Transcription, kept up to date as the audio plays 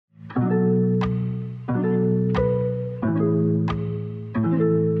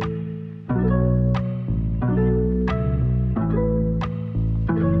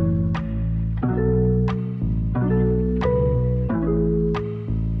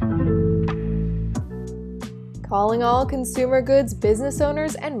Calling all consumer goods business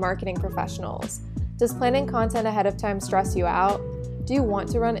owners and marketing professionals. Does planning content ahead of time stress you out? Do you want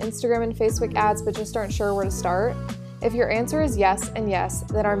to run Instagram and Facebook ads but just aren't sure where to start? If your answer is yes and yes,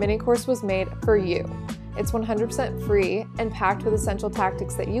 then our mini course was made for you. It's 100% free and packed with essential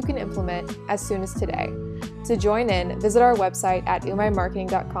tactics that you can implement as soon as today. To join in, visit our website at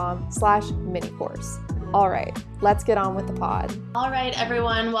umaimarketing.com/mini-course. All right, let's get on with the pod. All right,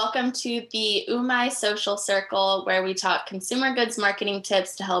 everyone, welcome to the Umai Social Circle, where we talk consumer goods marketing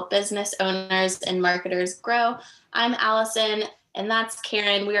tips to help business owners and marketers grow. I'm Allison, and that's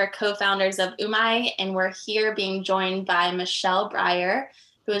Karen. We are co-founders of Umai, and we're here being joined by Michelle Breyer,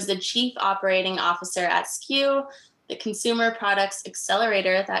 who is the Chief Operating Officer at SKU, the consumer products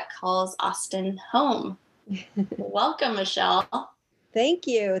accelerator that calls Austin home. Welcome, Michelle. Thank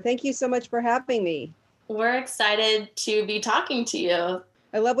you. Thank you so much for having me. We're excited to be talking to you.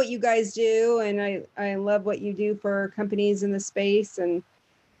 I love what you guys do, and I love what you do for companies in the space. And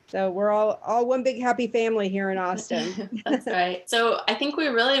so we're all one big happy family here in Austin. That's right. So I think we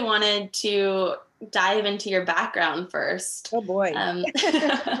really wanted to dive into your background first. Oh boy.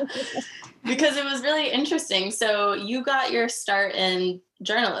 Because it was really interesting. So you got your start in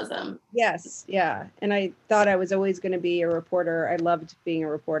journalism. Yes. Yeah. And I thought I was always going to be a reporter. I loved being a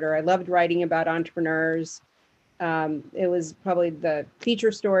reporter. I loved writing about entrepreneurs. It was probably the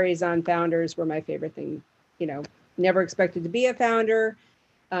feature stories on founders were my favorite thing. You know, never expected to be a founder.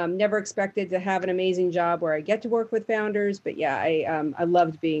 Never expected to have an amazing job where I get to work with founders. But yeah, I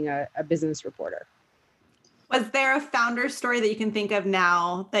loved being a business reporter. Was there a founder story that you can think of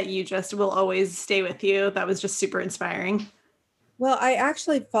now that you just will always stay with you that was just super inspiring? Well, I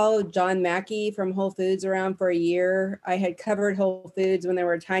actually followed John Mackey from Whole Foods around for a year. I had covered Whole Foods when they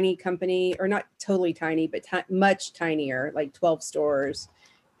were a tiny company, or not totally tiny, but much tinier, like 12 stores,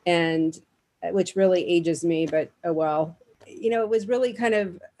 and which really ages me, but oh well. You know, it was really kind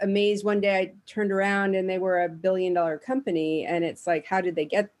of amazed. One day I turned around and they were $1 billion company. And it's like, how did they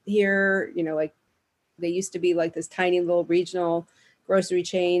get here? You know, like they used to be like this tiny little regional grocery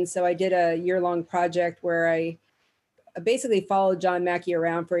chain. So I did a year-long project where I basically followed John Mackey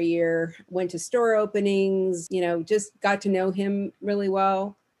around for a year, went to store openings, you know, just got to know him really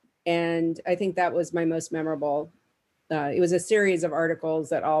well. And I think that was my most memorable. It was a series of articles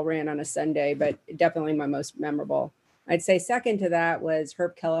that all ran on a Sunday, but definitely my most memorable. I'd say second to that was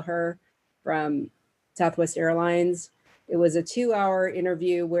Herb Kelleher from Southwest Airlines. It was a 2-hour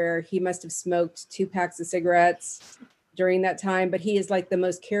interview where he must have smoked 2 packs of cigarettes during that time, but he is like the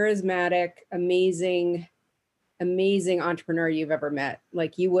most charismatic, amazing entrepreneur you've ever met.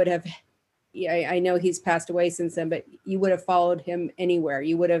 Like you would have, I know he's passed away since then, but you would have followed him anywhere.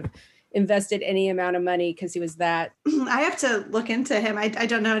 You would have invested any amount of money because he was that. I have to look into him. I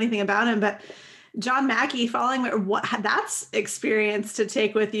don't know anything about him, but John Mackey following what that's experience to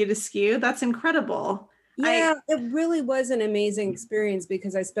take with you to SKU. That's incredible. Yeah, it really was an amazing experience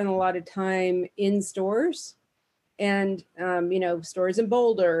because I spent a lot of time in stores and, you know, stores in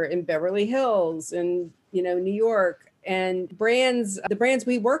Boulder, in Beverly Hills, and, you know, New York, and the brands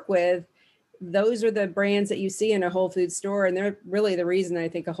we work with, those are the brands that you see in a Whole Foods store. And they're really the reason I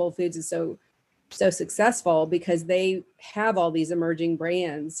think a Whole Foods is so successful, because they have all these emerging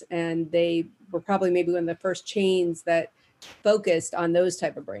brands, and they were probably maybe one of the first chains that focused on those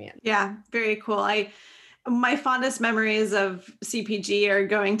type of brands. Yeah, very cool. My fondest memories of CPG are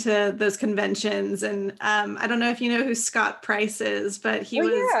going to those conventions. And I don't know if you know who Scott Price is, but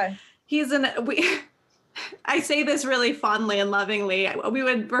I say this really fondly and lovingly. We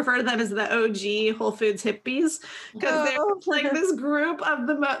would refer to them as the OG Whole Foods hippies, because they're like this group of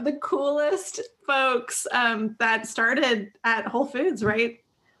the coolest folks that started at Whole Foods, right?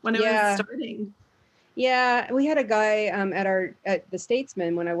 When it was starting. Yeah, we had a guy at the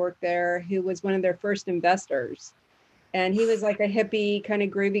Statesman when I worked there who was one of their first investors, and he was like a hippie kind of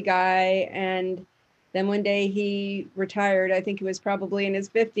groovy guy. And then one day he retired. I think he was probably in his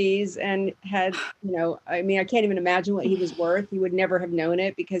 50s and had, you know, I mean, I can't even imagine what he was worth. He would never have known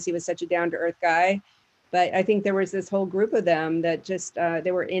it because he was such a down to earth guy. But I think there was this whole group of them that just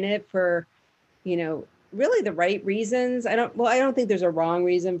they were in it for, you know, really the right reasons. I don't think there's a wrong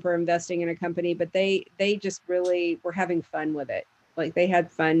reason for investing in a company, but they just really were having fun with it. Like they had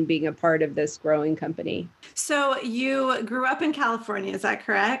fun being a part of this growing company. So you grew up in California, is that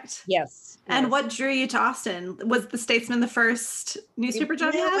correct? Yes. And what drew you to Austin? Was the Statesman the first newspaper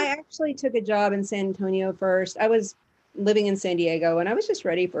job you had? I actually took a job in San Antonio first. I was living in San Diego and I was just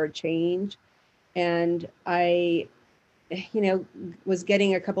ready for a change. And I, you know, was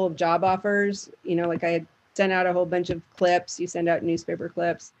getting a couple of job offers, you know, like I had sent out a whole bunch of clips. You send out newspaper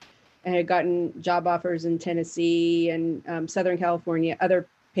clips. I had gotten job offers in Tennessee and Southern California, other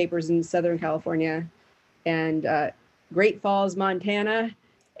papers in Southern California, and Great Falls, Montana.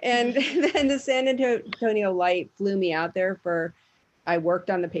 And then the San Antonio Light flew me out there I worked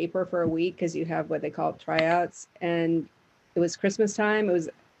on the paper for a week because you have what they call tryouts. And it was Christmas time. It was,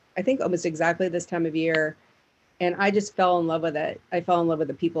 I think, almost exactly this time of year. And I just fell in love with it. I fell in love with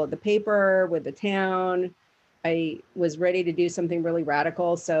the people at the paper, with the town. I was ready to do something really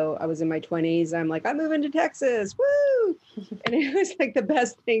radical. So I was in my 20s. I'm like, I'm moving to Texas. Woo! And it was like the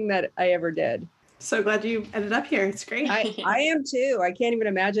best thing that I ever did. So glad you ended up here. It's great. I am too. I can't even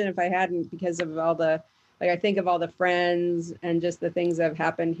imagine if I hadn't, because of all the, I think of all the friends and just the things that have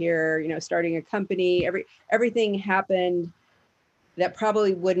happened here, starting a company, everything happened that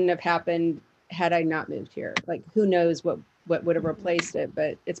probably wouldn't have happened had I not moved here. Like, who knows what would have replaced it,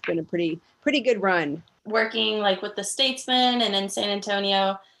 but it's been a pretty good run. Working like with the Statesman and in San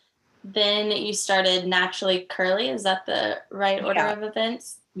Antonio, then you started Naturally Curly. Is that the right order of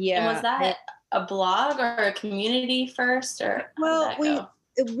events? Yeah. And was that a blog or a community first, or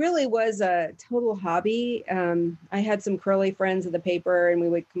it really was a total hobby. I had some curly friends at the paper, and we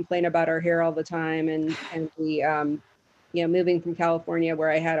would complain about our hair all the time. And we, moving from California,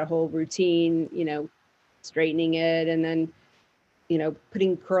 where I had a whole routine, straightening it, and then,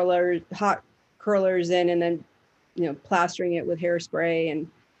 putting hot curlers in, and then, plastering it with hairspray,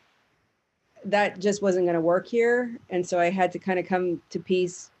 and that just wasn't going to work here. And so I had to kind of come to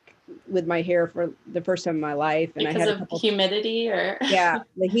peace with my hair for the first time in my life. And because I had of humidity, or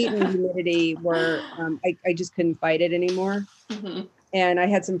the heat and humidity were, I just couldn't fight it anymore. Mm-hmm. And I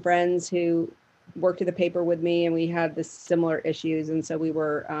had some friends who worked at the paper with me, and we had this similar issues. And so we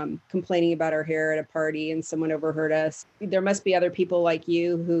were complaining about our hair at a party, and someone overheard us. There must be other people like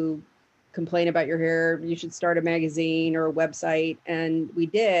you who complain about your hair. You should start a magazine or a website. And we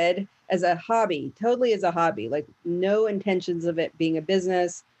did, as a hobby, totally as a hobby, like no intentions of it being a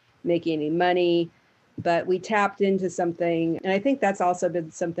business, making any money, but we tapped into something. And I think that's also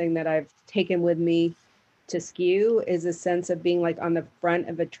been something that I've taken with me to SKU, is a sense of being like on the front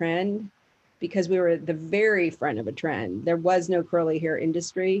of a trend, because we were at the very front of a trend. There was no curly hair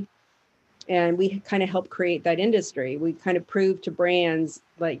industry. And we kind of helped create that industry. We kind of proved to brands,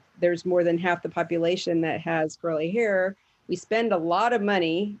 like, there's more than half the population that has curly hair. We spend a lot of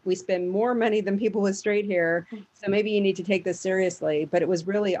money. We spend more money than people with straight hair. So maybe you need to take this seriously. But it was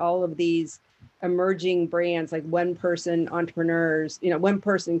really all of these emerging brands, like one person entrepreneurs, one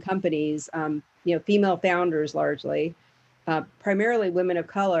person companies, female founders, largely, primarily women of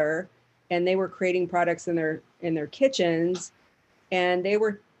color. And they were creating products in their kitchens, and they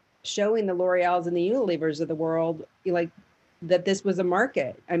were showing the L'Oreals and the Unilevers of the world, like, that this was a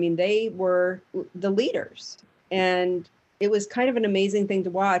market. I mean, they were the leaders, and it was kind of an amazing thing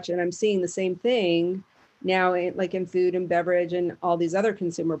to watch. And I'm seeing the same thing now, in food and beverage and all these other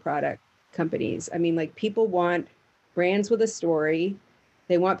consumer product companies. I mean, like, people want brands with a story.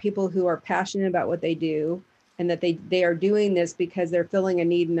 They want people who are passionate about what they do, and that they are doing this because they're filling a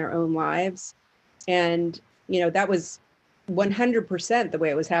need in their own lives. And, that was 100% the way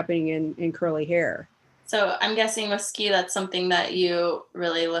it was happening in curly hair. So I'm guessing with SKU, that's something that you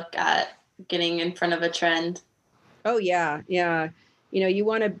really look at, getting in front of a trend. Oh, yeah. Yeah. You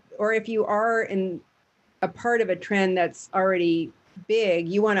want to, or if you are in a part of a trend that's already big,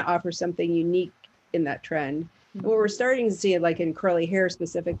 you want to offer something unique in that trend. Mm-hmm. What we're starting to see, like in curly hair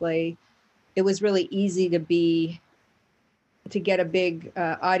specifically, it was really easy to get a big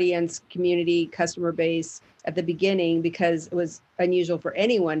audience, community, customer base at the beginning, because it was unusual for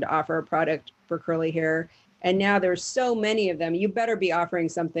anyone to offer a product for curly hair. And now there's so many of them. You better be offering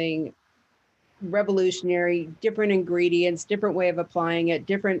something revolutionary, different ingredients, different way of applying it,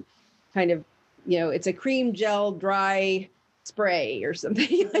 different kind of, it's a cream gel dry spray or something.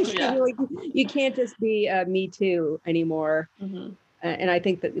 You can't just be Me Too anymore. Mm-hmm. And I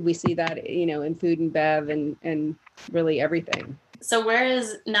think that we see that, in food and bev and really everything. So where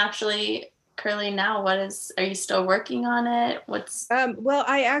is Naturally Curly now? Are you still working on it? Well,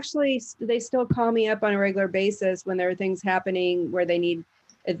 they still call me up on a regular basis when there are things happening where they need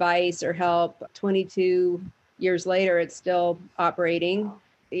advice or help. 22 years later, it's still operating.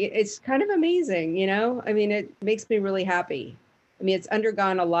 It's kind of amazing, I mean, it makes me really happy. I mean, it's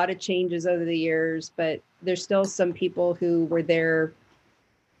undergone a lot of changes over the years, but there's still some people who were there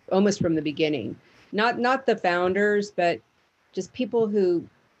almost from the beginning. Not the founders, but just people who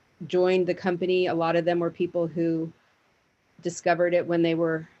joined the company. A lot of them were people who discovered it when they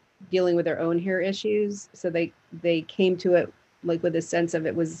were dealing with their own hair issues. So they came to it like with a sense of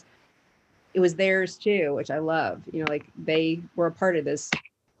it was theirs too, which I love. Like, they were a part of this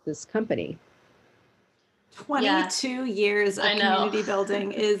this company. 22 years of community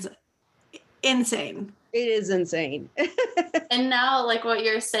building is insane. It is insane. And now, like what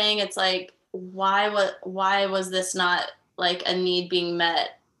you're saying, it's like, why was this not like a need being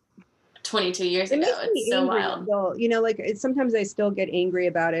met 22 years ago? It's so wild. Still, you know, like sometimes I still get angry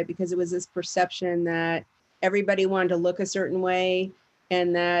about it because it was this perception that everybody wanted to look a certain way,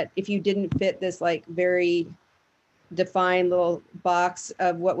 and that if you didn't fit this like very defined little box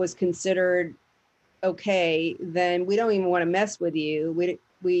of what was considered okay, then we don't even want to mess with you.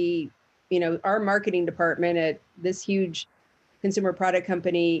 We, you know, our marketing department at this huge consumer product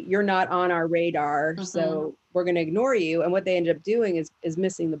company, you're not on our radar. Mm-hmm. So we're going to ignore you. And what they ended up doing is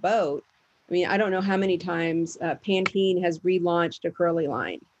missing the boat. I mean, I don't know how many times Pantene has relaunched a curly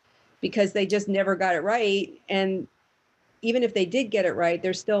line because they just never got it right. And even if they did get it right,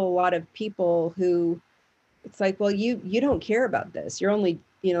 there's still a lot of people who it's like, well, you don't care about this. You're only,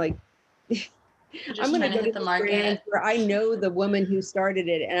 you know, like, I'm going to go to the market where I know the woman who started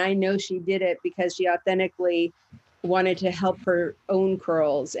it, and I know she did it because she authentically wanted to help her own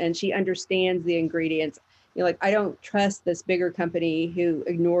curls, and she understands the ingredients. You know, like, I don't trust this bigger company who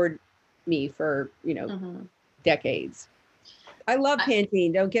ignored me for, you know, mm-hmm. decades. I love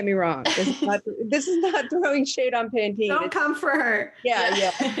Pantene. Don't get me wrong. This is not throwing shade on Pantene. Don't come for her.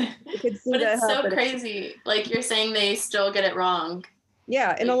 Yeah. But it's so crazy. Like you're saying, they still get it wrong.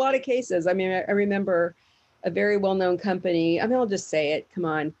 Yeah, in a lot of cases. I mean, I remember a very well-known company. I mean, I'll just say it. Come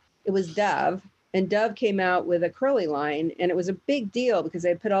on. It was Dove. And Dove came out with a curly line. And it was a big deal because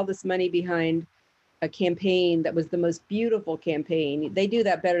they put all this money behind a campaign that was the most beautiful campaign. They do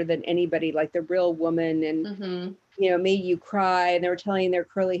that better than anybody, like The Real Woman and, mm-hmm. you know, made you cry. And they were telling their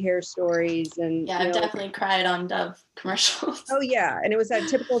curly hair stories. And yeah, I've definitely cried on Dove commercials. Oh, yeah. And it was that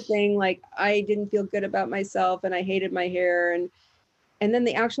typical thing, like, I didn't feel good about myself and I hated my hair. And then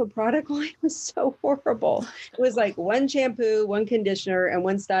the actual product line was so horrible. It was like one shampoo, one conditioner, and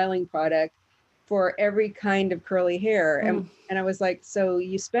one styling product for every kind of curly hair. Mm. And I was like, so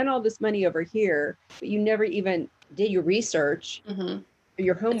you spent all this money over here, but you never even did your research, mm-hmm. or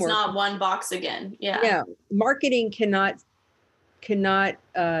your homework. It's not one box again. Yeah. Yeah. Marketing cannot,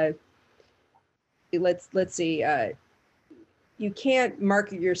 let's see, you can't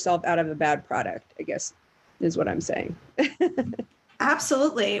market yourself out of a bad product, I guess, is what I'm saying.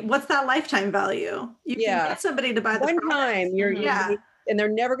 Absolutely. What's that lifetime value? You can get somebody to buy the one time. And they're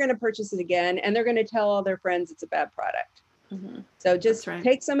never going to purchase it again. And they're going to tell all their friends it's a bad product. Mm-hmm. So just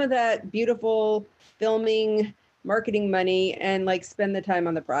take some of that beautiful filming, marketing money and like spend the time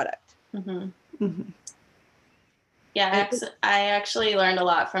on the product. Mm-hmm. Mm-hmm. Yeah, I actually learned a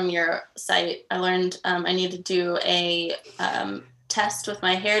lot from your site. I learned I need to do a test with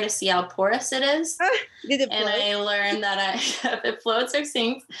my hair to see how porous it is. Did it float? And I learned that if it floats or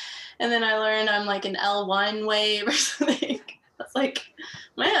sinks. And then I learned I'm like an L1 wave or something. That's like,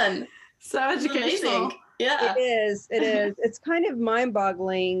 man, so educational. Yeah, it is. It's kind of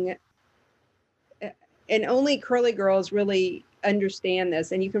mind-boggling, and only curly girls really understand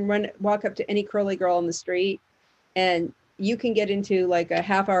this. And you can walk up to any curly girl on the street, and you can get into like a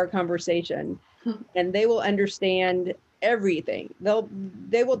half-hour conversation, and they will understand everything.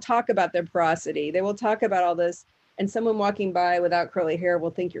 They will talk about their porosity. They will talk about all this, and someone walking by without curly hair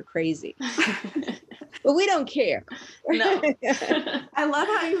will think you're crazy. But we don't care. No. I love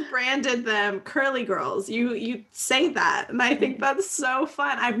how you've branded them curly girls. You say that, and I think that's so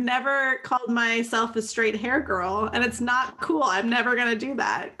fun. I've never called myself a straight hair girl, and it's not cool. I'm never going to do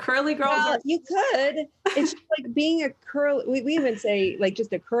that. Curly girls. Well, you could. It's just like being a curly. We even say like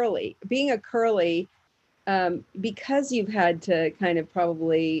just a curly. Being a curly, because you've had to kind of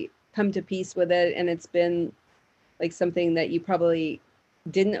probably come to peace with it, and it's been like something that you probably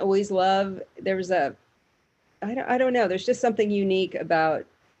didn't always love. There was I don't know. There's just something unique about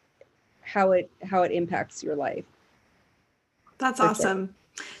how it impacts your life. That's awesome.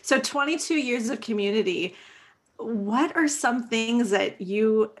 So 22 years of community. What are some things that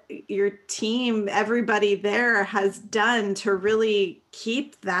your team, everybody there has done to really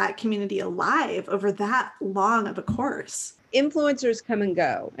keep that community alive over that long of a course? Influencers come and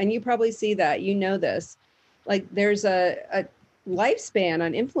go, and you probably see that. You know this. Like there's a lifespan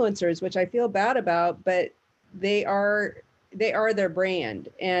on influencers, which I feel bad about, but they are their brand,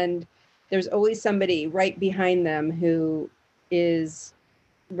 and there's always somebody right behind them who is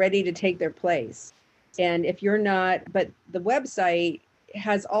ready to take their place. And if you're not, but the website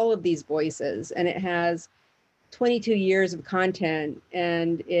has all of these voices, and it has 22 years of content,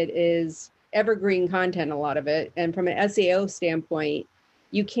 and it is evergreen content, a lot of it. And from an SEO standpoint,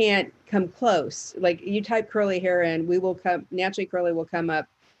 you can't come close. Like you type curly hair in, Naturally Curly will come up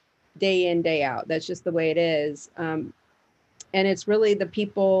day in, day out. That's just the way it is. And it's really the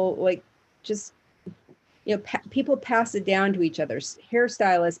people, like, just, people pass it down to each other.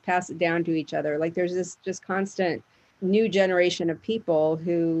 Hairstylists pass it down to each other. Like, there's this just constant new generation of people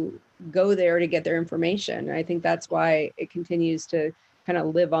who go there to get their information. And I think that's why it continues to kind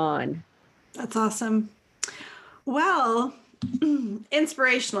of live on. That's awesome. Well,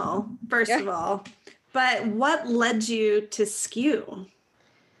 inspirational, first of all, but what led you to SKU?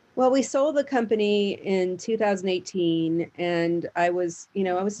 Well, we sold the company in 2018, and I was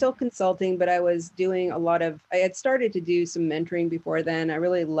still consulting, but I was doing I had started to do some mentoring before then. I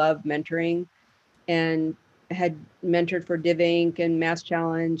really love mentoring, and had mentored for Div Inc. and Mass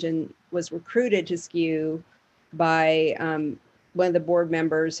Challenge, and was recruited to SKU by one of the board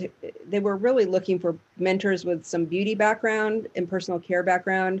members. They were really looking for mentors with some beauty background and personal care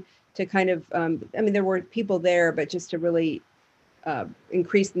background to kind of, there were people there, but just to really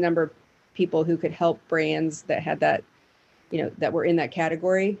increase the number of people who could help brands that had that, that were in that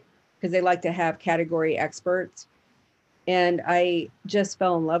category, because they like to have category experts. And I just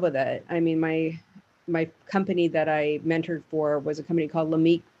fell in love with it. I mean, my company that I mentored for was a company called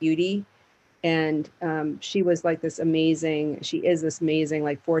Lamique Beauty. And she is this amazing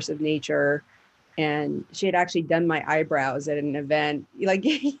like force of nature. And she had actually done my eyebrows at an event like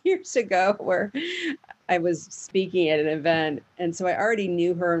years ago where I was speaking at an event. And so I already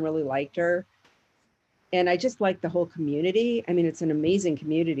knew her and really liked her. And I just liked the whole community. I mean, it's an amazing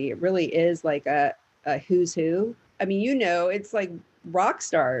community. It really is like a who's who. I mean, it's like rock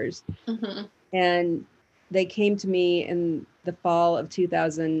stars. Mm-hmm. And they came to me in the fall of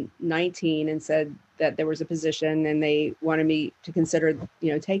 2019 and said that there was a position and they wanted me to consider,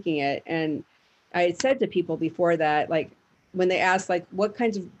 taking it. And I had said to people before that, like, when they asked, like, what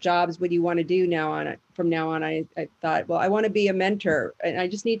kinds of jobs would you want to do from now on, I thought, well, I want to be a mentor, and I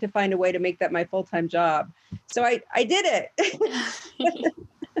just need to find a way to make that my full-time job. So I did it.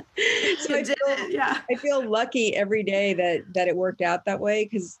 So I feel lucky every day that it worked out that way,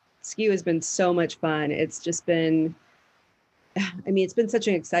 because SKU has been so much fun. It's just been, it's been such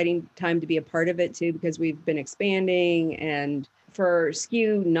an exciting time to be a part of it too, because we've been expanding. And for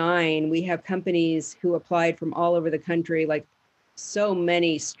SKU 9, we have companies who applied from all over the country, like so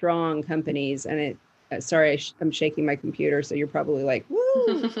many strong companies. And sorry, I'm shaking my computer, so you're probably like,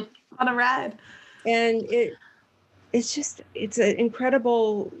 woo, on a ride. And it's an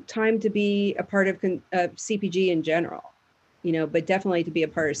incredible time to be a part of CPG in general, but definitely to be a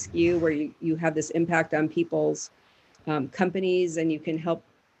part of SKU, where you have this impact on people's companies, and you can help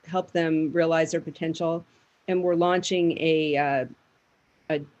them realize their potential. And we're launching a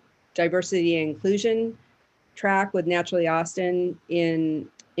diversity and inclusion track with Naturally Austin in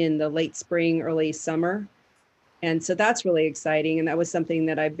the late spring, early summer. And so that's really exciting. And that was something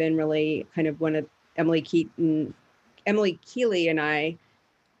that I've been really kind of one of Emily Keeley and I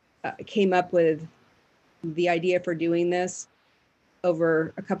came up with the idea for doing this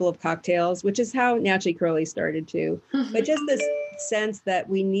over a couple of cocktails, which is how Naturally Curly started too. Mm-hmm. But just this sense that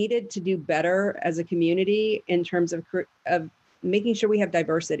we needed to do better as a community in terms of making sure we have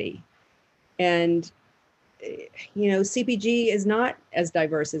diversity. And, CPG is not as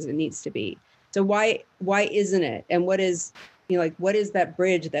diverse as it needs to be. So why isn't it? And what is that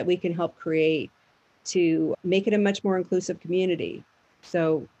bridge that we can help create to make it a much more inclusive community?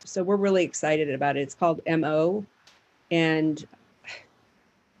 So we're really excited about it. It's called MO. And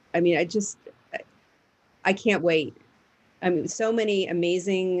I can't wait. So many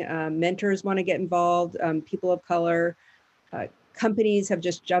amazing mentors want to get involved, people of color. Companies have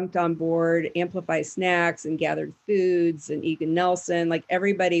just jumped on board, Amplify Snacks and Gathered Foods and Egan Nelson. Like,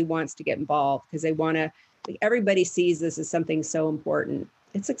 everybody wants to get involved because they want to, everybody sees this as something so important.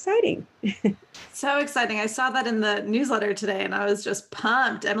 It's exciting. So exciting. I saw that in the newsletter today and I was just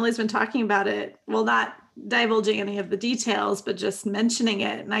pumped. Emily's been talking about it. Well, not divulging any of the details, but just mentioning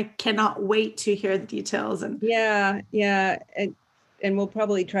it. And I cannot wait to hear the details. And yeah. And we'll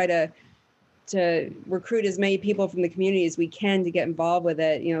probably try to recruit as many people from the community as we can to get involved with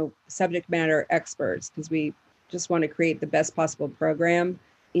it, subject matter experts, because we just want to create the best possible program.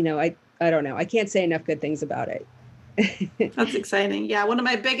 I don't know. I can't say enough good things about it. That's exciting. Yeah. One of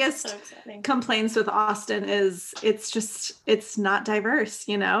my biggest complaints with Austin is it's not diverse,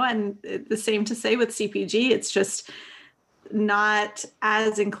 and the same to say with CPG. It's just not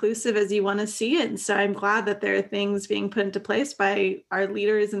as inclusive as you want to see it. And so I'm glad that there are things being put into place by our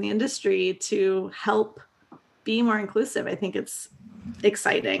leaders in the industry to help be more inclusive. I think it's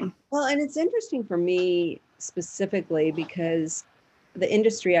exciting. Well, and it's interesting for me specifically because the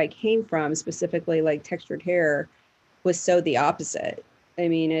industry I came from, specifically like textured hair, was so the opposite.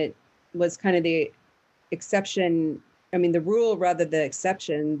 was kind of the exception. I mean, the rule rather the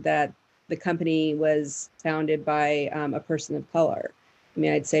exception, that the company was founded by a person of color. I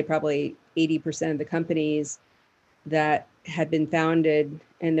mean, I'd say probably 80% of the companies that had been founded,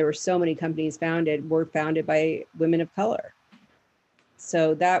 and there were so many companies founded, were founded by women of color.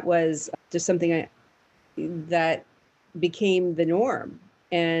 So that was just something that became the norm.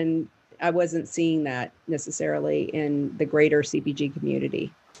 And I wasn't seeing that necessarily in the greater CPG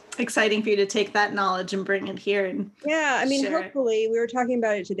community. Exciting for you to take that knowledge and bring it here. And yeah, I mean, share hopefully, we were talking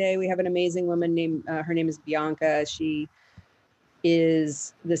about it today. We have an amazing woman named, her name is Bianca. She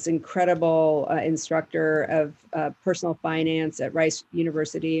is this incredible instructor of personal finance at Rice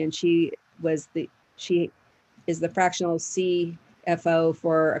University. And she is the fractional CFO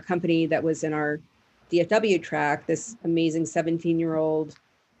for a company that was in our DFW track, this amazing 17-year-old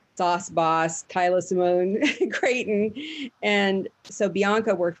sauce boss, Tyler Simone Creighton. And so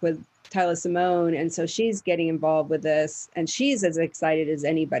Bianca worked with Tyler Simone. And so she's getting involved with this, and she's as excited as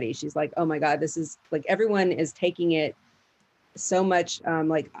anybody. She's like, oh my God, this is like, everyone is taking it so much,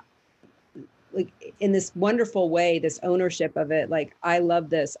 like in this wonderful way, this ownership of it. Like, I love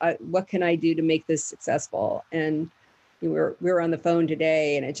this. What can I do to make this successful? And we were on the phone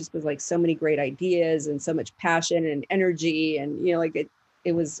today, and it just was like so many great ideas and so much passion and energy. And, like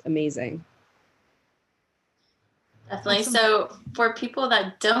it was amazing. Definitely. Awesome. So for people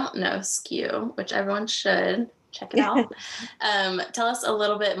that don't know SKU, which everyone should check it out, tell us a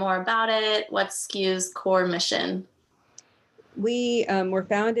little bit more about it. What's SKU's core mission? We were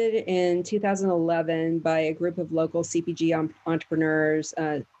founded in 2011 by a group of local CPG entrepreneurs,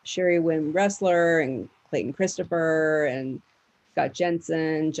 Sherry Wynn Ressler and Clayton Christopher and Scott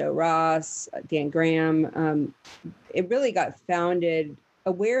Jensen, Joe Ross, Dan Graham. It really got founded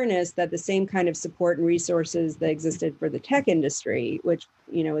awareness that the same kind of support and resources that existed for the tech industry, which,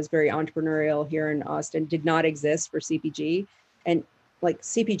 is very entrepreneurial here in Austin, did not exist for CPG. And like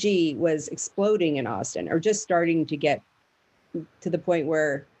CPG was exploding in Austin, or just starting to get to the point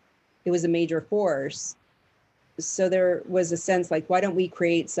where it was a major force. So there was a sense like, why don't we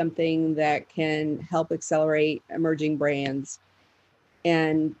create something that can help accelerate emerging brands?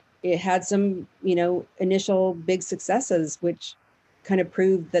 And it had some, initial big successes, which kind of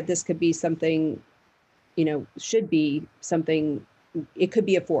proved that this could be something, should be something, it could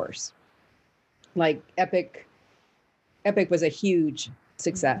be a force. Like Epic was a huge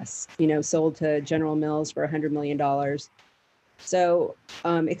success, sold to General Mills for $100 million. So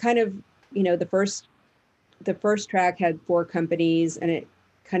it kind of, the first track had 4 companies, and it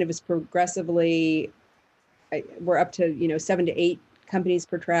kind of is progressively, we're up to, 7 to 8 companies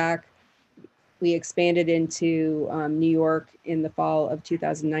per track. We expanded into New York in the fall of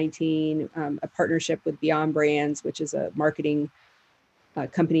 2019, a partnership with Beyond Brands, which is a marketing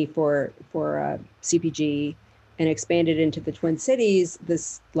company for CPG, and expanded into the Twin Cities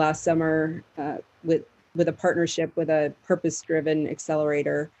this last summer with a partnership with a purpose-driven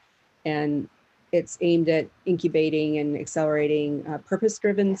accelerator. And it's aimed at incubating and accelerating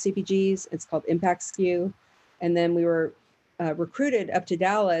purpose-driven CPGs. It's called Impact SKU. And then we were recruited up to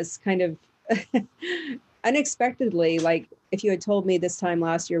Dallas kind of unexpectedly. Like, if you had told me this time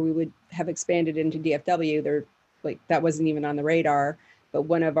last year we would have expanded into DFW, that wasn't even on the radar. But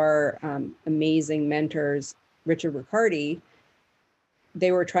one of our amazing mentors, Richard Riccardi,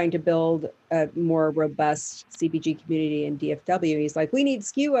 they were trying to build a more robust CPG community in DFW. He's like, we need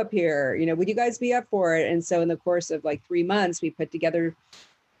SKU up here. Would you guys be up for it? And so in the course of like 3 months, we put together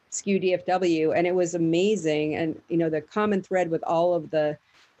SKU DFW, and it was amazing. And, the common thread with all of the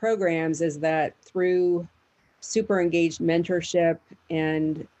programs is that through super engaged mentorship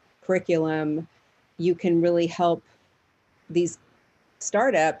and curriculum, you can really help these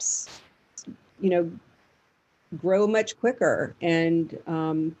startups, grow much quicker. And,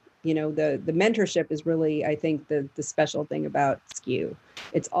 the mentorship is really, I think, the special thing about SKU.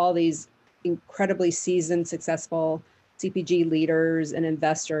 It's all these incredibly seasoned, successful CPG leaders and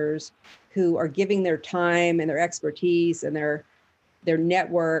investors who are giving their time and their expertise and their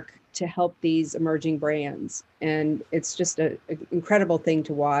network to help these emerging brands. And it's just an incredible thing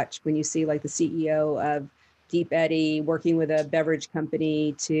to watch when you see like the CEO of Deep Eddy working with a beverage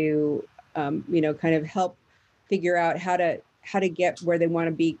company to, kind of help figure out how to get where they want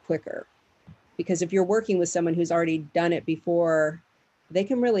to be quicker. Because if you're working with someone who's already done it before, they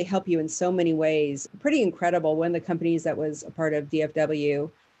can really help you in so many ways. Pretty incredible. One of the companies that was a part of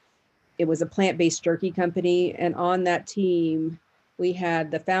DFW, it was a plant-based jerky company. And on that team, we had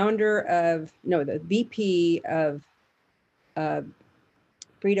the VP of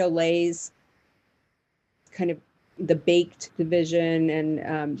Frito-Lay's kind of, the baked division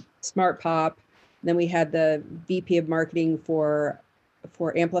and Smart Pop. Then we had the VP of marketing for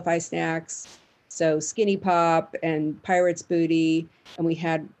Amplify Snacks, so Skinny Pop and Pirates Booty, and we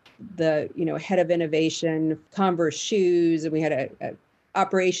had the head of innovation, Converse shoes, and we had a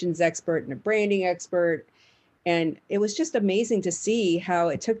operations expert and a branding expert, and it was just amazing to see how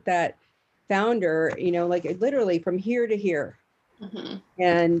it took that founder, like literally from here to here. Mm-hmm.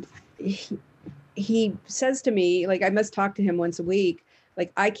 And he says to me, like, I must talk to him once a week.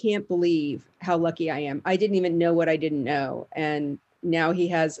 Like, I can't believe how lucky I am. I didn't even know what I didn't know. And now he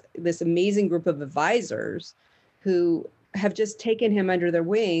has this amazing group of advisors who have just taken him under their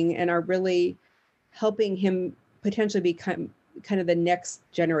wing and are really helping him potentially become kind of the next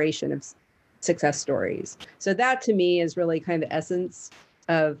generation of success stories. So that to me is really kind of the essence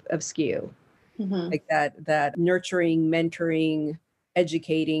of SKU. Mm-hmm. Like that nurturing, mentoring,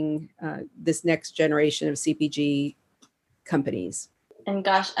 educating this next generation of CPG companies. And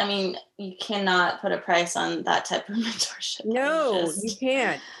gosh, I mean, you cannot put a price on that type of mentorship. No, you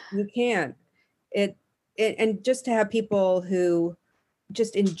can't. You can't. And just to have people who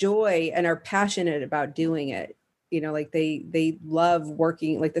just enjoy and are passionate about doing it, like they love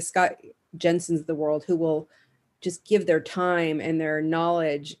working, like the Scott Jensens of the world, who will just give their time and their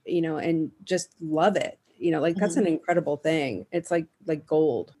knowledge, and just love it. Like that's an incredible thing. It's like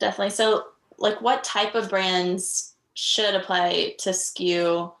gold. Definitely. So like what type of brands should apply to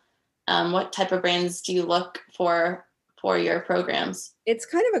SKU? What type of brands do you look for your programs? It's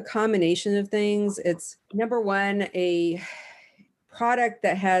kind of a combination of things. It's number one, a product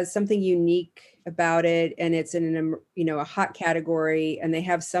that has something unique about it, and it's in a hot category, and they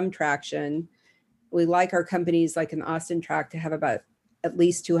have some traction. We like our companies like an Austin Track to have about at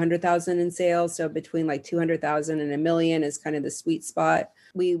least 200,000 in sales. So between like 200,000 and $1 million is kind of the sweet spot.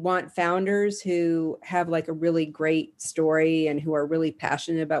 We want founders who have like a really great story and who are really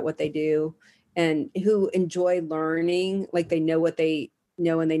passionate about what they do and who enjoy learning, like they know what they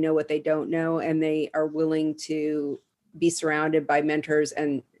know and they know what they don't know, and they are willing to be surrounded by mentors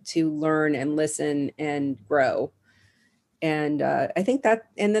and to learn and listen and grow. And I think that,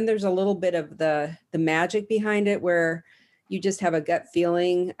 and then there's a little bit of the magic behind it where you just have a gut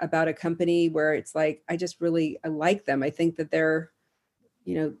feeling about a company where it's like, I like them. I think that they're,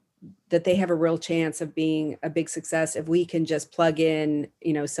 that they have a real chance of being a big success. If we can just plug in,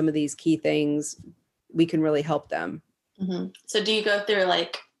 some of these key things, we can really help them. Mm-hmm. So do you go through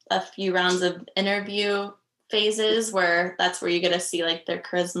like a few rounds of interview phases where that's where you get to see like their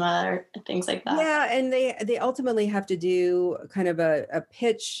charisma or things like that? Yeah. And they ultimately have to do kind of a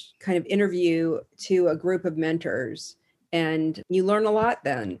pitch kind of interview to a group of mentors. And you learn a lot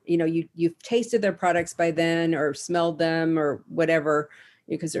then. You've tasted their products by then or smelled them or whatever,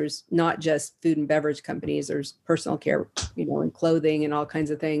 because there's not just food and beverage companies, there's personal care, and clothing and all kinds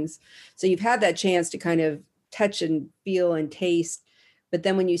of things. So you've had that chance to kind of touch and feel and taste. But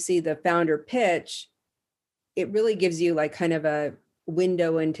then when you see the founder pitch, it really gives you like kind of a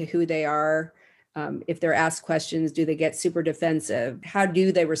window into who they are. If they're asked questions, do they get super defensive? How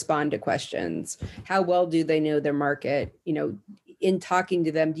do they respond to questions? How well do they know their market? In talking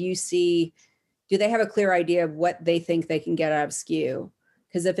to them, do they have a clear idea of what they think they can get out of SKU?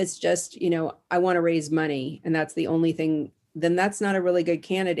 Because if it's just, I want to raise money and that's the only thing, then that's not a really good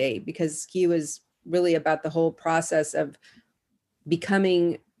candidate, because SKU is really about the whole process of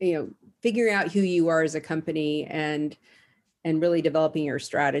becoming, figuring out who you are as a company and really developing your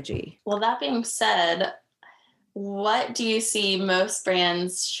strategy. Well, that being said, what do you see most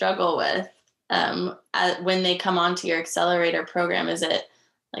brands struggle with when they come onto your accelerator program? Is it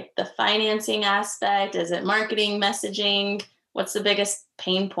like the financing aspect? Is it marketing, messaging? What's the biggest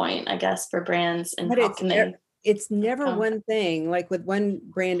pain point, I guess, for brands? And it's never one thing. Like with one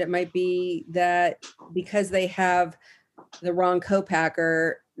brand, it might be that because they have the wrong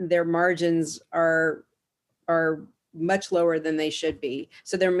co-packer, their margins are much lower than they should be.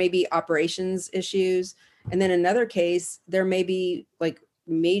 So there may be operations issues. And then another case, there may be like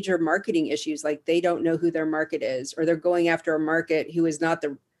major marketing issues, like they don't know who their market is, or they're going after a market who is not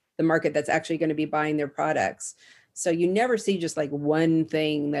the market that's actually going to be buying their products. So you never see just like one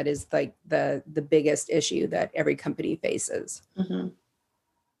thing that is like the biggest issue that every company faces. Mm-hmm.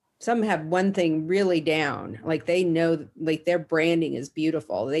 Some have one thing really down, like they know like their branding is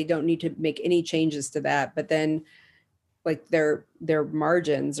beautiful. They don't need to make any changes to that. But then like their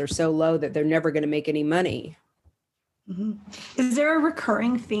margins are so low that they're never going to make any money. Mm-hmm. Is there a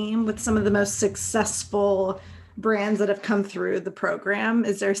recurring theme with some of the most successful brands that have come through the program?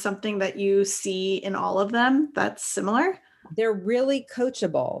 Is there something that you see in all of them that's similar? They're really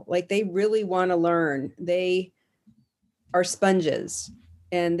coachable. Like they really want to learn. They are sponges,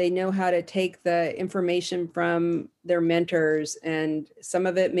 and they know how to take the information from their mentors, and some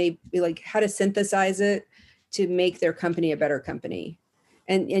of it may be like how to synthesize it to make their company a better company.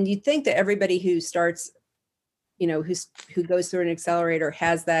 And you'd think that everybody who starts, who goes through an accelerator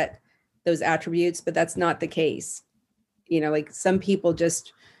has those attributes, but that's not the case. Like some people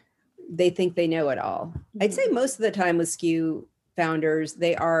they think they know it all. I'd say most of the time with SKU founders,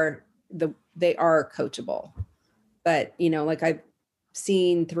 they are coachable, but like I've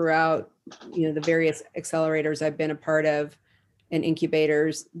seen throughout the various accelerators I've been a part of and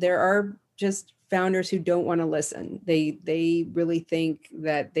incubators, there are just founders who don't want to listen. They really think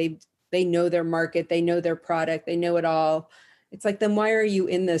that they know their market, they know their product, they know it all. It's like, then why are you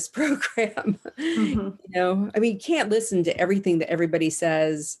in this program? I mean, you can't listen to everything that everybody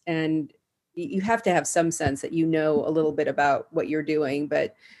says, and you have to have some sense that a little bit about what you're doing,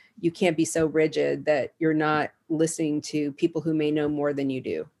 but you can't be so rigid that you're not listening to people who may know more than you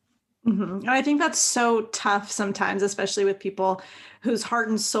do. And I think that's so tough sometimes, especially with people whose heart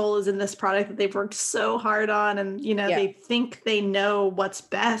and soul is in this product that they've worked so hard on, and they think they know what's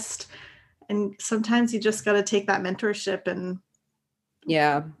best. And sometimes you just got to take that mentorship and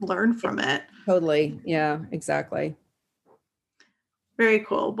learn from it. Totally. Yeah, exactly. Very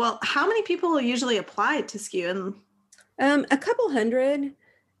cool. Well, how many people usually apply to SKU? A couple hundred.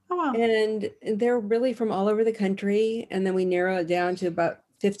 Oh, wow. And they're really from all over the country. And then we narrow it down to about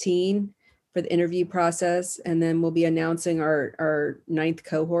 15 for the interview process. And then we'll be announcing our 9th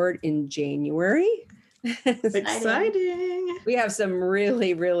cohort in January. Exciting. We have some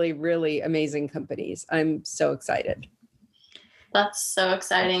really, really, really amazing companies. I'm so excited. That's so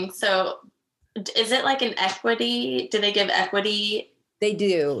exciting. So is it like an equity? Do they give equity? They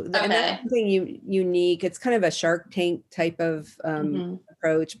do. Okay. And that's something unique. It's kind of a Shark Tank type of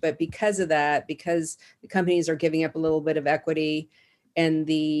approach. But because of that, because the companies are giving up a little bit of equity and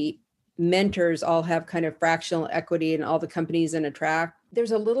the mentors all have kind of fractional equity in all the companies in a track,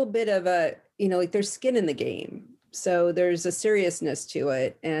 there's a little bit of like there's skin in the game. So there's a seriousness to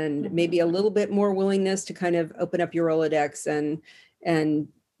it, and maybe a little bit more willingness to kind of open up your Rolodex and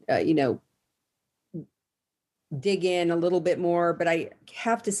dig in a little bit more. But I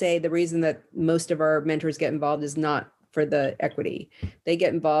have to say the reason that most of our mentors get involved is not for the equity. They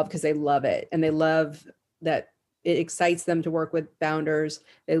get involved because they love it, and they love that it excites them to work with founders.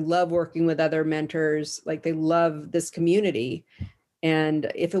 They love working with other mentors. Like, they love this community.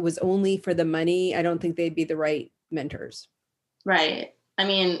 And if it was only for the money, I don't think they'd be the right mentors. Right. I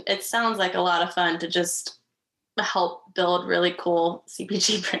mean, it sounds like a lot of fun to just help build really cool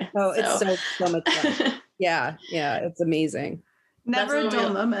CPG brands. Oh, it's so much fun. Yeah. It's amazing. Never a dull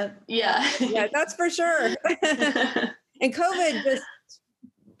moment. Yeah. Yeah, that's for sure. And COVID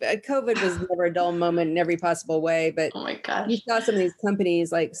was never a dull moment in every possible way. But oh my gosh, you saw some of these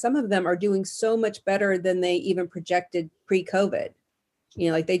companies, like some of them are doing so much better than they even projected pre-COVID.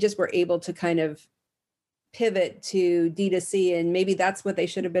 Like they just were able to kind of pivot to D2C, and maybe that's what they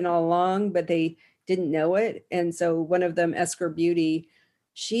should have been all along, but they didn't know it. And so one of them, Esker Beauty,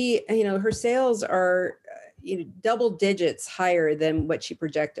 she, her sales are double digits higher than what she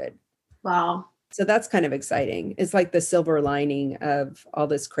projected. Wow. So that's kind of exciting. It's like the silver lining of all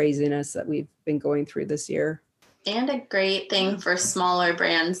this craziness that we've been going through this year. And a great thing for smaller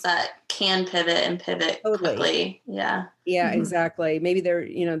brands that can pivot quickly. Yeah. Yeah, exactly. Maybe they're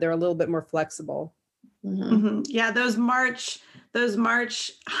a little bit more flexible. Yeah. Those March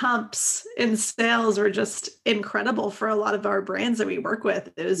humps in sales were just incredible for a lot of our brands that we work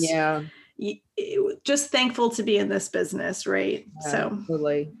with. It was just thankful to be in this business. Right. Yeah, so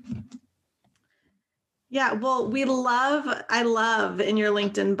totally. Yeah, well, I love in your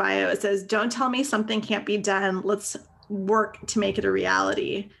LinkedIn bio, it says, don't tell me something can't be done. Let's work to make it a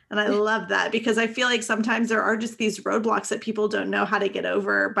reality. And I love that, because I feel like sometimes there are just these roadblocks that people don't know how to get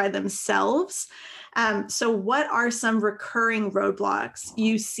over by themselves. So what are some recurring roadblocks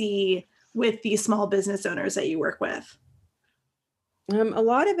you see with these small business owners that you work with? A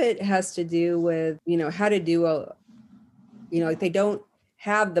lot of it has to do with, how to do like they don't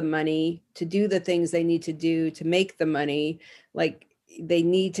have the money to do the things they need to do to make the money. Like they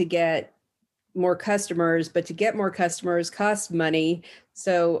need to get more customers, but to get more customers costs money.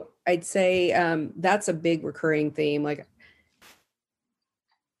 So I'd say that's a big recurring theme. Like,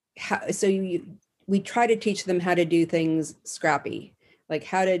 we try to teach them how to do things scrappy, like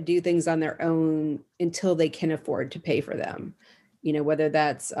how to do things on their own until they can afford to pay for them. Whether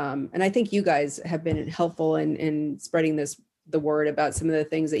that's, and I think you guys have been helpful in spreading the word about some of the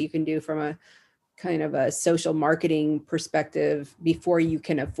things that you can do from a kind of a social marketing perspective before you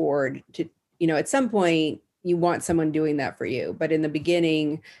can afford to, at some point you want someone doing that for you. But in the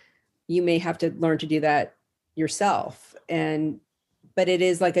beginning, you may have to learn to do that yourself. But it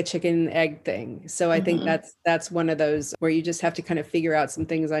is like a chicken egg thing. So I think that's one of those where you just have to kind of figure out some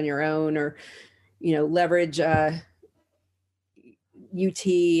things on your own, or, leverage UT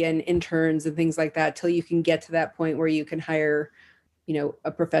and interns and things like that till you can get to that point where you can hire,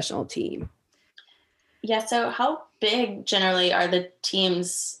 a professional team. Yeah. So how big generally are the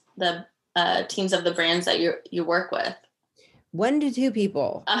teams of the brands that you work with? 1 to 2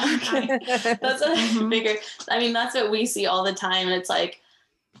 people. Okay. That's bigger. I mean, that's what we see all the time. And it's like,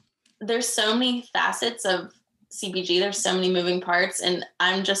 there's so many facets of CPG. There's so many moving parts. And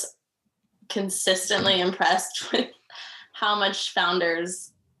I'm just consistently impressed with how much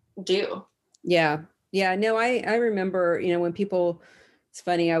founders do. Yeah. Yeah. No, I remember, when people, it's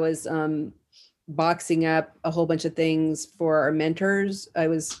funny, I was boxing up a whole bunch of things for our mentors. It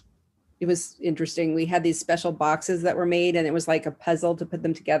was interesting. We had these special boxes that were made, and it was like a puzzle to put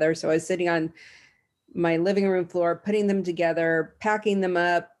them together. So I was sitting on my living room floor, putting them together, packing them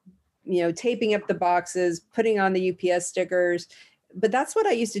up, taping up the boxes, putting on the UPS stickers. But that's what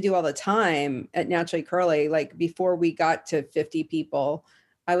I used to do all the time at Naturally Curly. Like before we got to 50 people,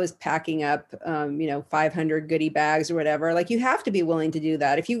 I was packing up, 500 goodie bags or whatever. Like you have to be willing to do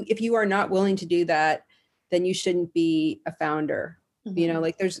that. If you are not willing to do that, then you shouldn't be a founder.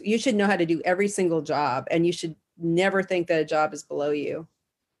 You should know how to do every single job, and you should never think that a job is below you.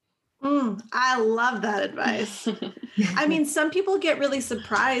 I love that advice. I mean, some people get really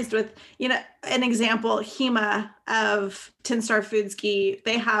surprised with, an example, Hema of 10 Star Foodski.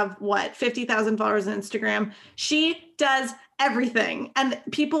 They have 50,000 followers on Instagram. She does everything. And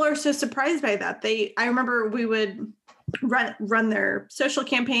people are so surprised by that. I remember we would run their social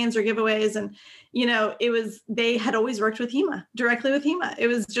campaigns or giveaways. And, they had always worked with Hema, directly with Hema. It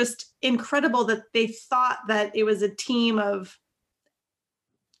was just incredible that they thought that it was a team of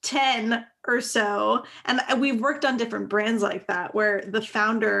 10 or so. And we've worked on different brands like that, where the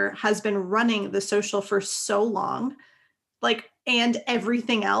founder has been running the social for so long, and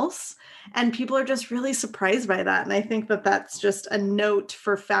everything else. And people are just really surprised by that. And I think that that's just a note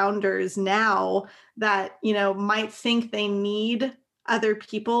for founders now that, might think they need other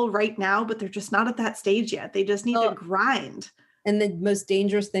people right now, but they're just not at that stage yet. They just need to grind. And the most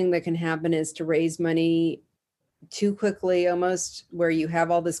dangerous thing that can happen is to raise money too quickly, almost, where you have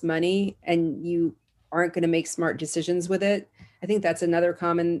all this money and you aren't going to make smart decisions with it. I think that's another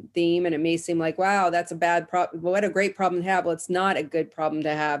common theme. And it may seem like, wow, that's a bad problem. What a great problem to have. Well, it's not a good problem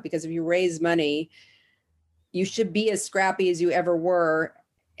to have, because if you raise money, you should be as scrappy as you ever were.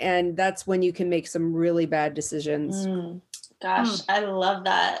 And that's when you can make some really bad decisions. Gosh, I love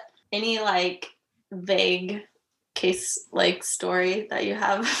that. Any vague case story that you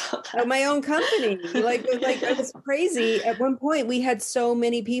have about that? My own company. It was crazy. At one point we had so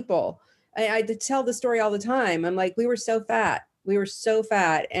many people. I tell the story all the time. I'm like, we were so fat.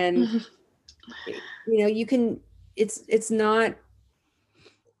 And it's not,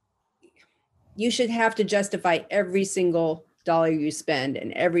 you should have to justify every single dollar you spend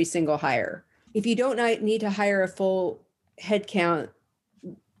and every single hire. If you don't need to hire a full head count,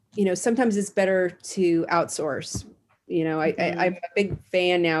 sometimes it's better to outsource. I'm a big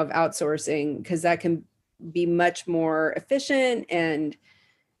fan now of outsourcing, because that can be much more efficient. And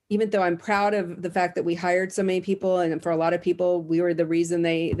even though I'm proud of the fact that we hired so many people, and for a lot of people, we were the reason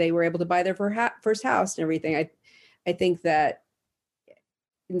they were able to buy their first house and everything. I think that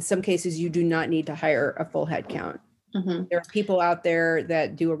in some cases you do not need to hire a full head count. There are people out there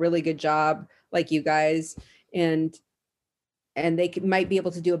that do a really good job, like you guys, and they might be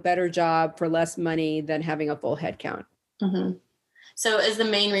able to do a better job for less money than having a full head count. So is the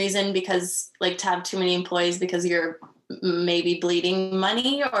main reason because to have too many employees because you're maybe bleeding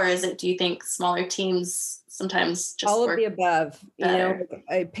money, or is it, do you think smaller teams sometimes just all of the above? Better?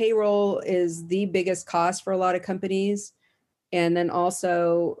 Payroll is the biggest cost for a lot of companies. And then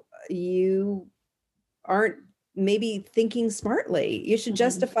also you aren't maybe thinking smartly. You should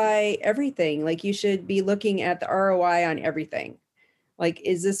justify everything. You should be looking at the ROI on everything.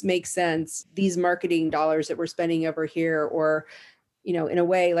 Is this make sense? These marketing dollars that we're spending over here, or, in a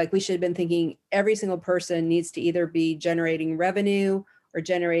way, we should have been thinking every single person needs to either be generating revenue or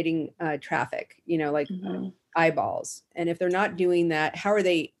generating traffic, eyeballs. And if they're not doing that, how are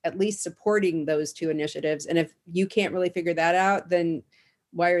they at least supporting those two initiatives? And if you can't really figure that out, then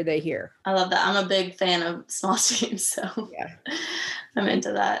why are they here? I love that. I'm a big fan of small teams, so yeah, I'm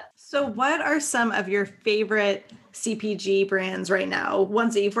into that. So what are some of your favorite CPG brands right now?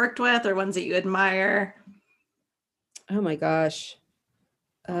 Ones that you've worked with or ones that you admire? Oh my gosh.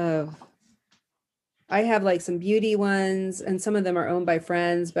 I have like some beauty ones, and some of them are owned by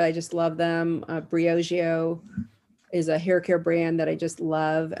friends, but I just love them. Briogeo is a hair care brand that I just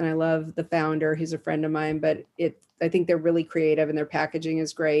love, and I love the founder, who's a friend of mine. But I think they're really creative, and their packaging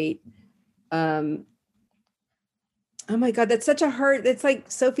is great. Oh my God, that's such a hard. It's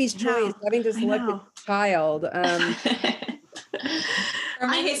like Sophie's Choice, having to select a child.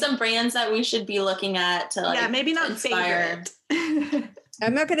 Maybe some brands that we should be looking at to maybe not inspire. favorite.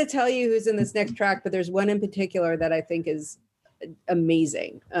 I'm not going to tell you who's in this next track, but there's one in particular that I think is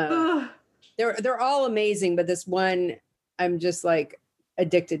amazing. They're all amazing, but this one I'm just like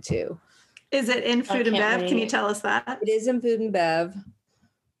addicted to. Is it in food and bev? Can you tell us that? It is in food and bev.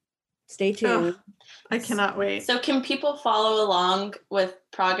 Stay tuned. I cannot wait. So can people follow along with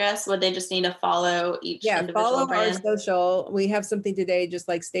progress? Would they just need to follow each individual follow brand? our social. We have something today, just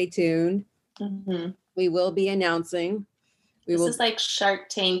like stay tuned. Mm-hmm. We will be announcing. This is like Shark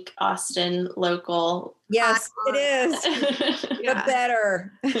Tank Austin local. Yes, it is. But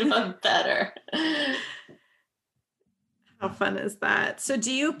better. But better. How fun is that? So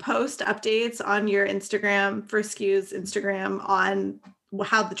do you post updates on your Instagram, for SKU's Instagram, on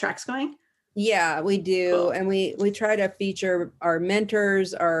how the track's going? Yeah, we do. Cool. And we try to feature our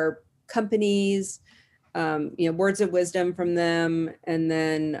mentors, our companies, words of wisdom from them. And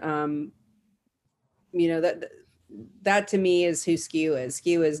then, that to me is who SKU is.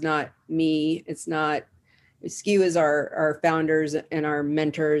 SKU is not me. SKU is our founders and our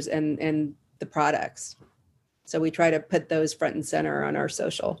mentors and the products. So we try to put those front and center on our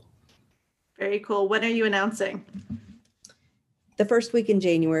social. Very cool. When are you announcing? The first week in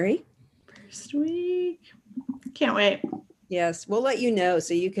January. First week. Can't wait. Yes, we'll let you know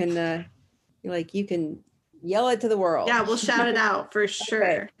so you can you can yell it to the world. Yeah, we'll shout it out for sure.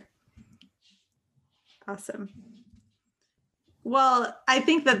 Okay. Awesome. Well, I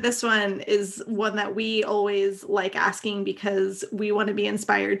think that this one is one that we always like asking because we want to be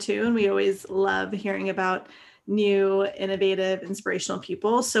inspired too. And we always love hearing about new, innovative, inspirational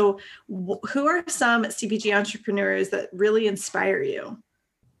people. So who are some CPG entrepreneurs that really inspire you?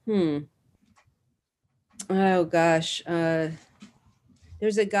 Oh gosh.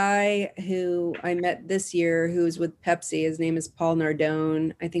 There's a guy who I met this year who's with Pepsi. His name is Paul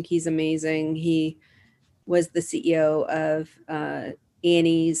Nardone. I think he's amazing. He was the CEO of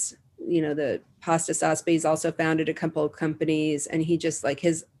Annie's, the pasta sauce, but he's also founded a couple of companies. And he just like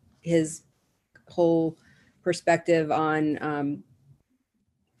his whole perspective on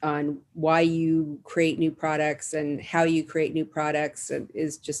why you create new products and how you create new products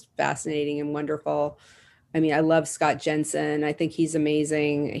is just fascinating and wonderful. I mean, I love Scott Jensen. I think he's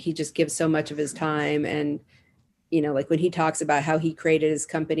amazing. He just gives so much of his time. And, like when he talks about how he created his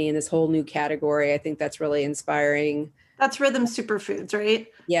company in this whole new category, I think that's really inspiring. That's Rhythm Superfoods, right?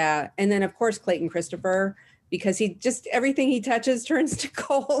 Yeah. And then of course, Clayton Christopher, because he just, everything he touches turns to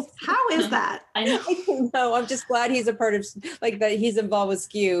gold. How is that? I know. I don't know. I'm just glad he's a part of that. He's involved with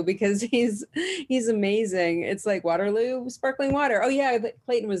SKU because he's amazing. It's like Waterloo sparkling water. Oh yeah.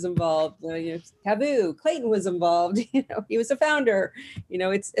 Clayton was involved. Taboo. Clayton was involved. He was a founder,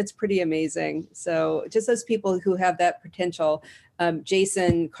 it's pretty amazing. So just those people who have that potential.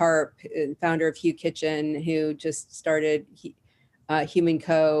 Jason Karp, founder of Hugh Kitchen, who just started Human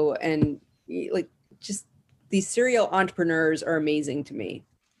Co. And just these serial entrepreneurs are amazing to me.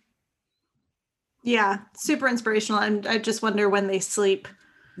 Yeah, super inspirational. And I just wonder when they sleep.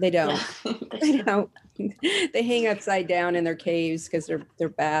 They don't. Yeah. They don't. They hang upside down in their caves because they're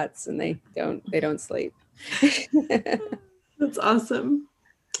bats and they don't sleep. That's awesome.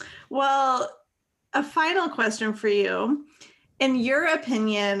 Well, a final question for you. In your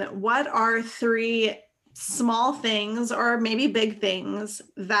opinion, what are 3 small things or maybe big things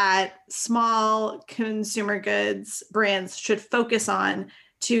that small consumer goods brands should focus on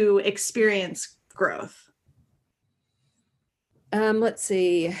to experience growth? Let's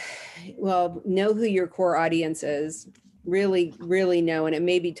see. Well, know who your core audience is. Really, really know. And it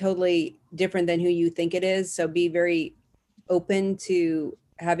may be totally different than who you think it is. So be very open to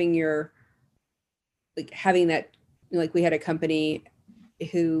having that, we had a company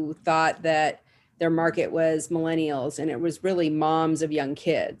who thought that their market was millennials, and it was really moms of young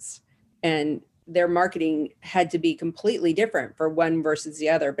kids. And their marketing had to be completely different for one versus the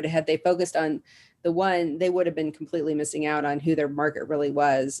other. But had they focused on the one, they would have been completely missing out on who their market really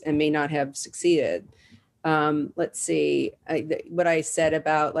was and may not have succeeded. Let's see, what I said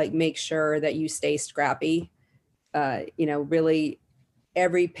about make sure that you stay scrappy. Really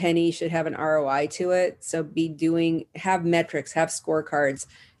every penny should have an ROI to it. So have metrics, have scorecards,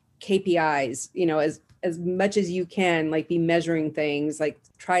 KPIs, as much as you can, like be measuring things, like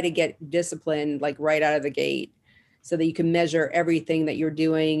try to get disciplined, like right out of the gate so that you can measure everything that you're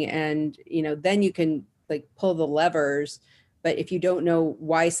doing. And, then you can like pull the levers. But if you don't know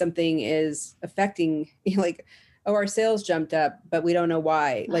why something is affecting, like, oh, our sales jumped up, but we don't know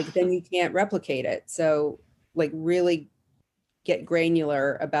why, like, then you can't replicate it. So like really get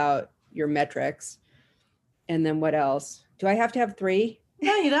granular about your metrics. And then what else? Do I have to have 3?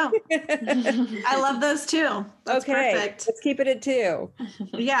 No, you don't. I love those too. That's okay, perfect. Let's keep it at 2.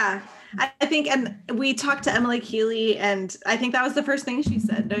 Yeah. I think, and we talked to Emily Keeley, and I think that was the first thing she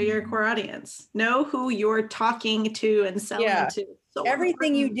said. Know your core audience. Know who you're talking to and selling to. So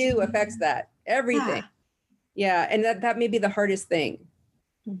everything you do affects that. Everything. Yeah. And that may be the hardest thing.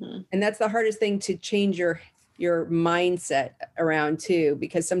 Mm-hmm. And that's the hardest thing to change your mindset around too,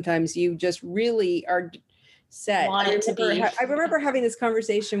 because sometimes you just really are set. I remember having this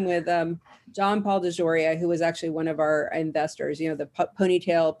conversation with John Paul DeJoria, who was actually one of our investors, the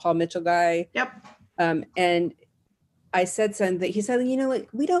ponytail Paul Mitchell guy. Yep. And I said something, he said, like,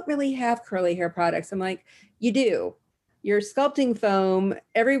 we don't really have curly hair products. I'm like, you do. Your sculpting foam,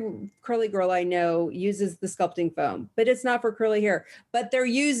 every curly girl I know uses the sculpting foam, but it's not for curly hair, but they're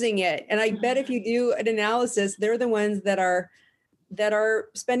using it. And I bet if you do an analysis, they're the ones that are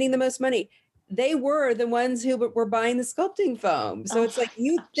spending the most money. They were the ones who were buying the sculpting foam. So it's like,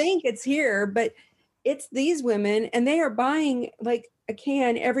 you think it's here, but it's these women, and they are buying like a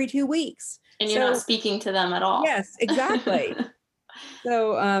can every 2 weeks. And you're not speaking to them at all. Yes, exactly.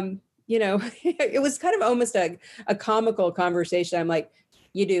 So, it was kind of almost a comical conversation. I'm like,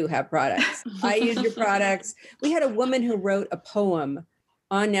 you do have products. I use your products. We had a woman who wrote a poem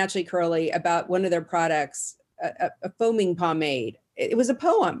on Naturally Curly about one of their products, a foaming pomade. It was a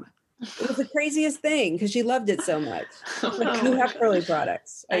poem. It was the craziest thing because she loved it so much. Like, you have curly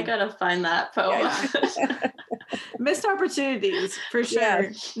products. I gotta find that poem. Yeah. Missed opportunities for sure.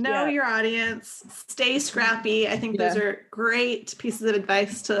 Yeah. Know your audience. Stay scrappy. I think those are great pieces of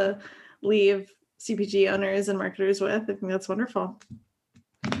advice to leave CPG owners and marketers with. I think that's wonderful.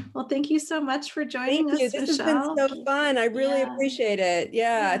 Well, thank you so much for joining us, This Michelle. has been so fun. I really appreciate it.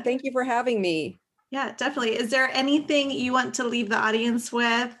 Yeah. Thank you for having me. Yeah, definitely. Is there anything you want to leave the audience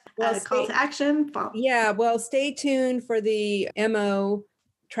with? Call to action? Yeah, well, stay tuned for the MO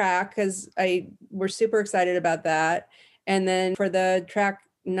track because we're super excited about that. And then for the track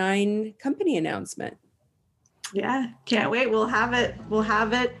 9 company announcement. Yeah, can't wait. We'll have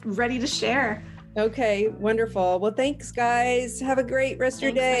it ready to share. Okay, wonderful. Well, thanks, guys. Have a great rest of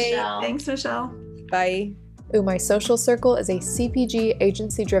your day. Michelle. Thanks, Michelle. Bye. Ooh, My Social Circle is a CPG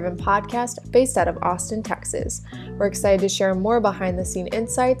agency-driven podcast based out of Austin, Texas. We're excited to share more behind-the-scene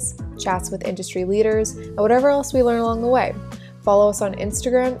insights, chats with industry leaders, and whatever else we learn along the way. Follow us on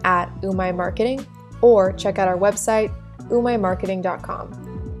Instagram at @UmaiMarketing or check out our website,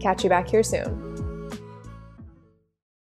 umaimarketing.com. Catch you back here soon.